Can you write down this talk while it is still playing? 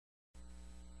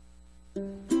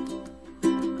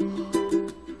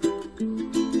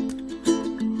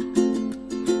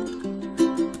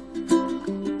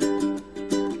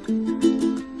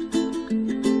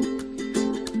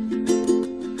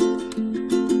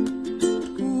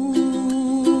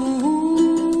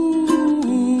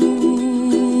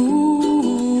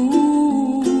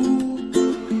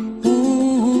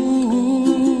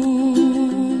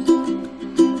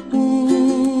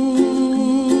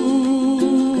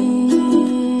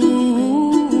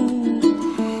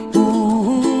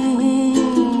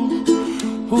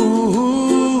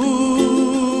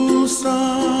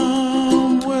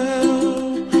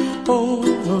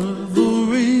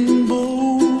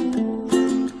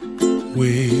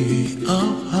way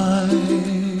up high,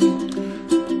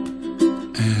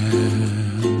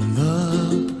 and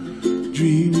the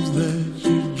dreams that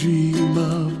you dream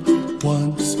of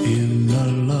once in a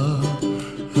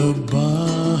lullaby.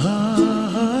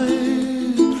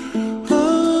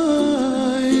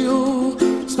 Oh,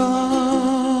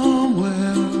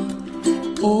 somewhere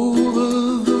over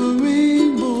the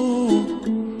rainbow,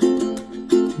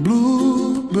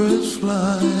 bluebirds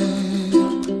fly.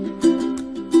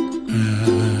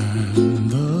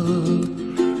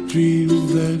 Dreams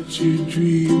that you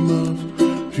dream of,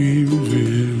 dreams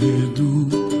really do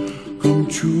come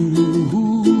true.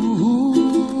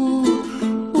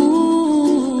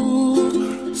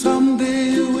 Ooh,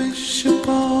 someday wish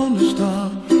upon a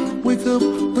star, wake up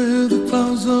where the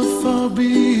clouds are far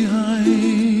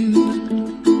behind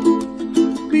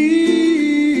me,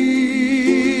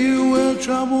 where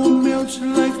trouble melts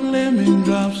like lemon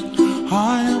drops,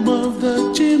 high above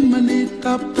the chimney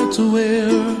top. That's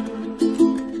where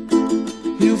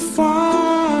you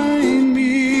find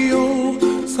me, oh,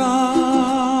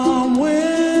 somewhere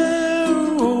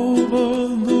over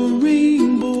the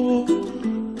rainbow,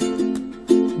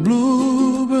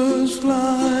 bluebirds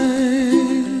fly,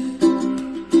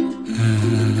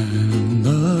 and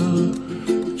the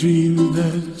dream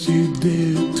that you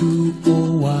dare to,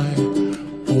 oh why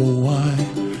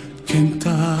can't I?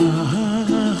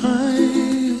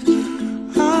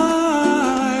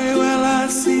 Well, I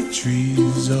see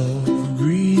trees of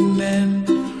green and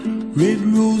red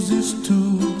roses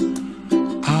too.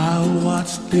 I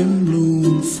watch them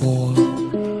bloom for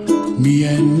me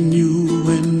and you,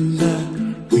 and I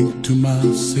think to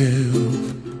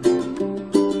myself,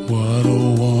 what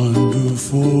a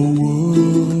wonderful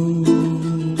world.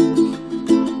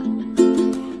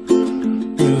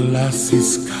 Well, I see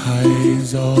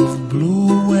skies of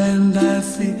blue and I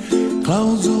see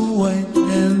clouds of white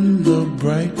and the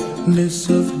brightness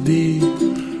of day.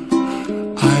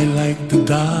 I like the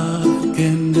dark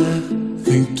and I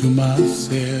think to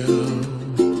myself,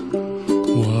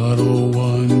 what a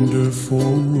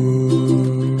wonderful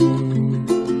world.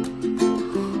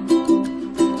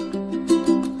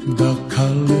 The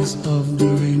colors of the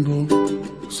rainbow,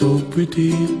 so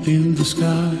pretty in the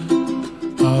sky,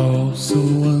 are also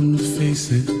on the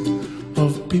faces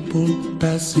of people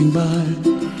passing by.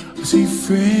 I see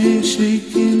friends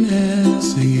shaking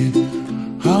hands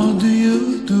singing, how do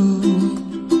you do?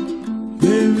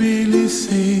 They really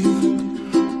say,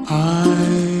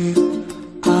 I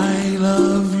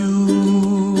love you.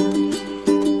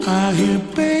 I hear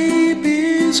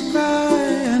babies cry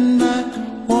and I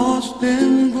watch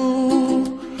them grow.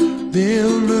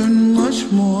 They'll learn much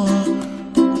more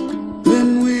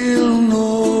than we'll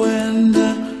know, and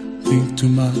I think to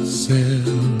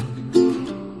myself,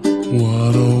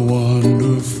 what a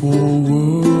wonderful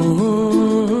world.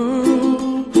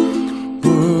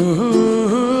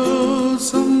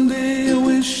 Someday I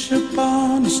wish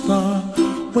upon a star,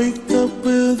 wake up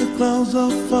where the clouds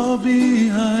are far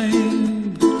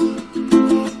behind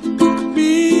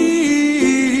me,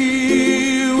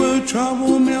 where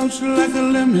trouble melts like a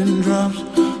lemon drops,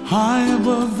 high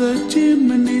above the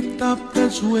chimney top.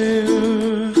 That's where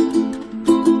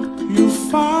you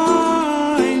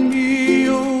find me,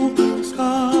 oh,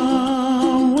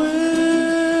 somewhere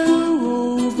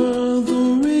over the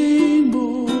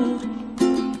rainbow,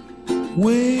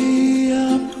 way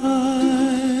up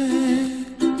high,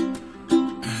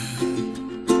 and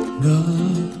the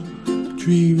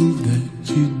dreams that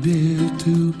you dare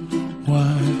to,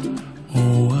 why